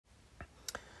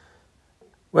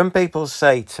When people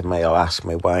say to me or ask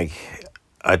me why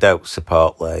I don't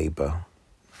support Labour,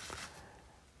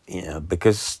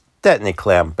 because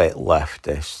technically I'm a bit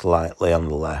leftist, slightly on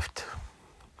the left.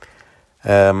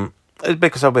 It's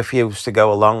because I refuse to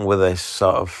go along with this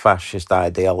sort of fascist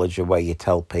ideology where you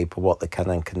tell people what they can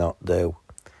and cannot do.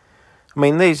 I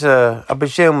mean, I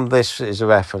presume this is a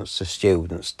reference to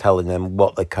students telling them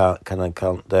what they can and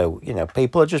can't do.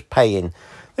 People are just paying.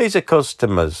 These are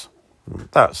customers.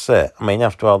 That's it. I mean,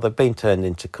 after all, they've been turned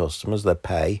into customers. They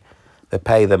pay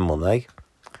their money.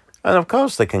 And of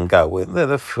course they can go with.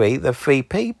 They're free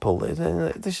people.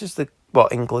 This is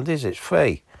what England is. It's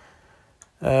free.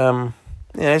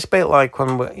 It's a bit like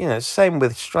when, same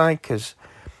with strikers.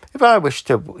 If I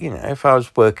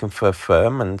was working for a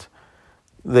firm and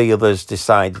the others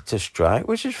decided to strike,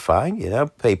 which is fine,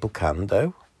 people can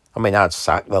do. I mean, I'd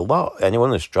sack the lot.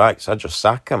 Anyone who strikes, I'd just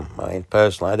sack them. I mean,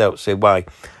 personally, I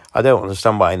don't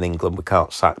understand why in England we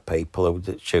can't sack people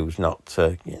who choose not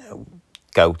to,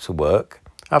 go to work.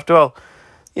 After all,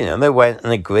 they went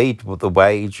and agreed with the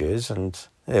wages and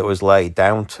it was laid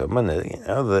down to them, and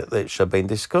that it should have been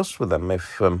discussed with them.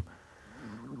 If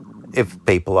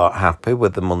people aren't happy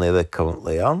with the money they're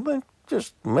currently on, then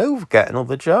just move, get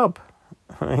another job.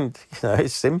 I mean,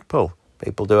 it's simple.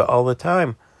 People do it all the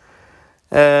time.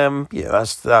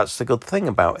 That's the good thing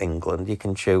about England. You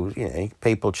can choose.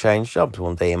 People change jobs.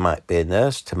 One day you might be a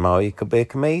nurse, tomorrow you could be a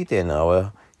comedian,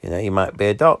 or you might be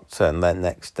a doctor, and then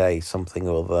next day something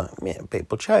or other.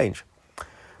 People change.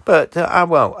 But I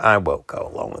won't go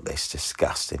along with this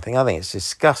disgusting thing. I think it's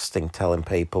disgusting telling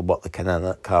people what they can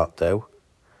and can't do.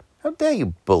 How dare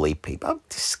you bully people? How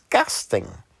disgusting.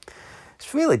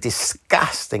 It's really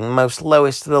disgusting. Most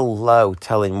lowest of the low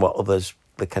telling what others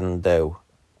they can do.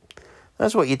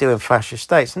 That's what you do in fascist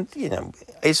states. And,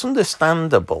 it's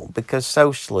understandable because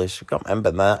socialists, you've got to remember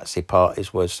the Nazi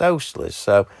parties were socialists.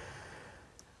 So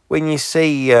when you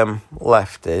see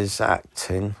lefties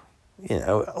acting,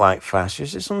 like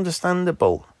fascists, it's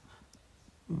understandable.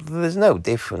 There's no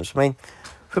difference. I mean,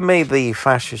 for me, the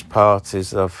fascist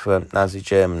parties of Nazi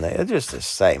Germany are just the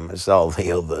same as all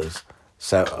the others.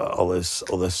 So all those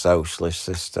other socialist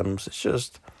systems.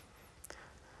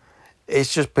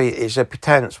 It's a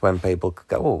pretense when people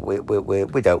go, oh,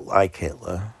 we don't like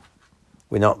Hitler.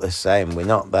 We're not the same. We're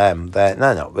not them. They're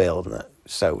not real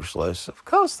socialists. Of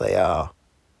course they are.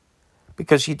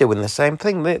 Because you're doing the same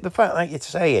thing. The fact that you're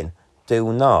saying,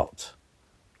 do not,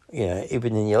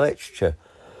 even in your literature,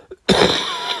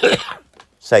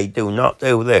 say do not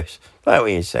do this. Like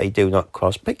when you say do not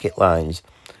cross picket lines.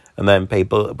 And then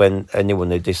when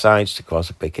anyone who decides to cross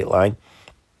a picket line,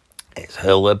 it's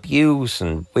hurl abuse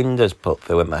and windows put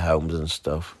through in their homes and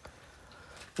stuff.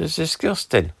 It's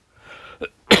disgusting.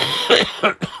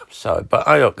 Sorry, but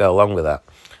I don't go along with that.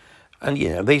 And,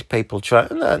 these people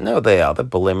no, they're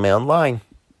bullying me online.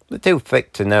 They're too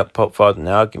thick to put forward an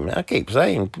argument. I keep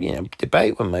saying,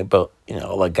 debate with me, but,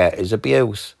 all I get is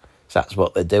abuse. So that's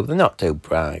what they do. They're not too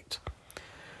bright.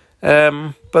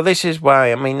 But this is why,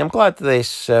 I'm glad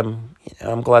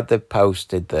I'm glad they've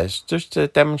posted this, just to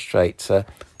demonstrate to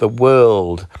the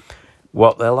world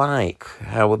what they're like,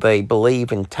 how they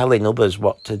believe in telling others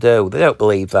what to do. They don't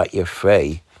believe that you're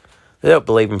free. They don't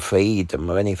believe in freedom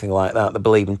or anything like that. They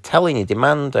believe in telling you,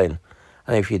 demanding.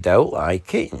 And if you don't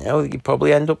like it, you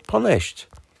probably end up punished.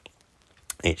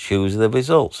 It's usually the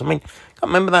results.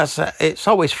 Remember it's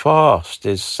always forced,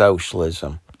 is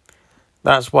socialism.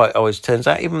 That's what it always turns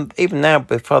out. Even now,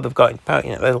 before they've got into power,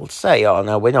 they'll say, oh,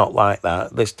 no, we're not like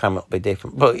that. This time it'll be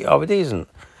different. But it isn't.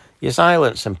 You're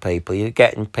silencing people. You're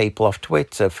getting people off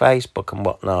Twitter, Facebook and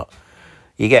whatnot.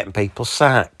 You're getting people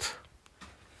sacked.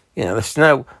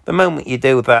 The moment you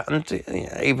do that,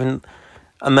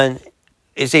 and then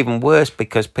it's even worse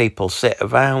because people sit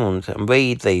around and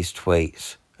read these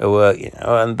tweets,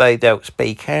 and they don't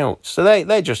speak out. So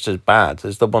they're just as bad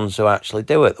as the ones who actually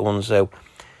do it, the ones who,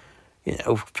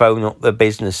 phone up the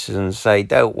businesses and say,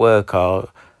 don't work, or,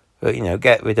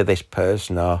 get rid of this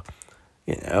person, or,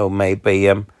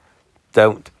 maybe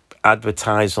don't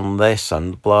advertise on this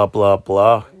and blah, blah,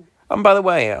 blah. And by the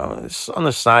way, on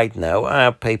a side note, I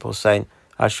have people saying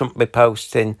I shouldn't be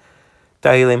posting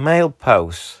Daily Mail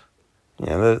posts.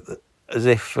 As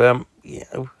if,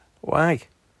 why?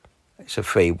 It's a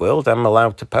free world. I'm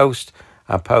allowed to post.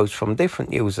 I post from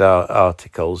different news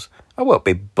articles. I won't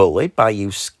be bullied by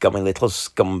you scummy little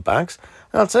scumbags.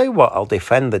 And I'll tell you what, I'll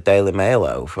defend the Daily Mail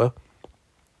over,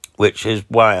 which is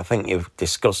why I think you're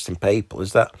disgusting people,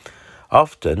 is that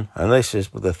often, and this is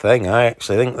the thing, I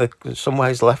actually think they're in some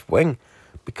ways left-wing,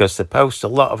 because they post a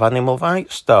lot of animal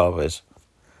rights stories.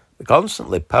 They're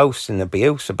constantly posting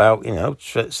abuse about,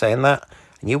 saying that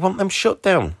and you want them shut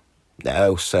down.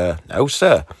 No, sir. No,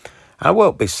 sir. I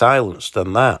won't be silenced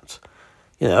on that.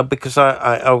 Because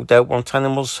I don't want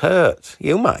animals hurt.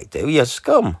 You might do. You're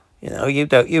scum. You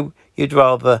don't. You'd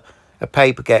rather a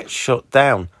paper get shut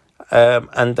down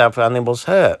and have animals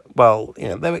hurt. Well,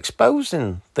 they're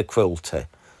exposing the cruelty.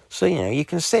 So, you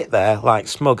can sit there like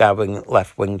smug having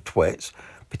left-wing twits,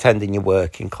 pretending you're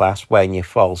working class, wearing your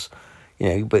false,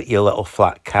 but your little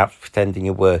flat caps, pretending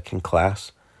you're working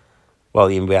class, while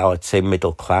you're in reality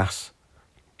middle class.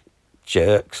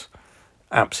 Jerks.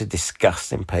 Absolutely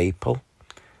disgusting people.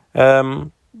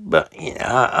 But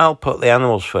I'll put the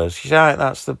animals first. Right,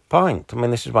 that's the point. I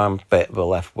mean, this is why I'm a bit of a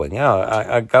left wing.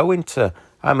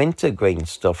 I'm into green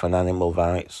stuff and animal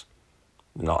rights,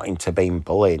 not into being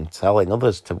bullied, telling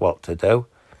others what to do.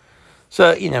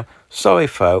 So sorry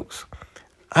folks,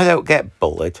 I don't get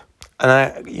bullied,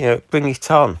 and bring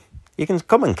it on. You can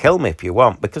come and kill me if you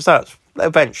want, because that's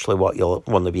eventually what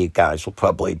one of you guys will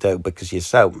probably do, because you're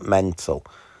so mental,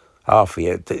 half of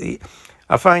you.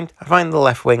 I find the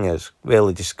left-wingers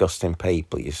really disgusting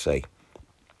people, you see.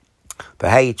 The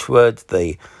hatred,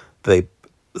 the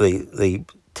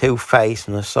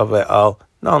two-facedness of it all,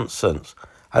 nonsense.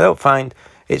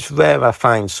 It's rare I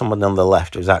find someone on the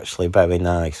left who's actually very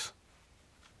nice.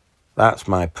 That's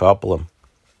my problem.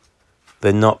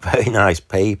 They're not very nice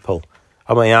people.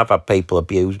 I mean, I've had people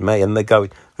abuse me and they're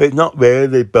going, it's not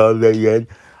really bullying.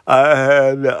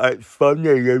 It's funny,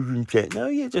 isn't it? No,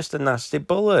 you're just a nasty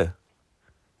bully.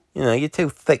 You're too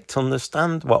thick to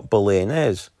understand what bullying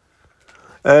is.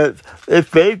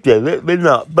 If they did it, we're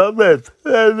not bothered.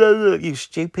 You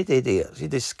stupid idiots. You're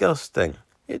disgusting.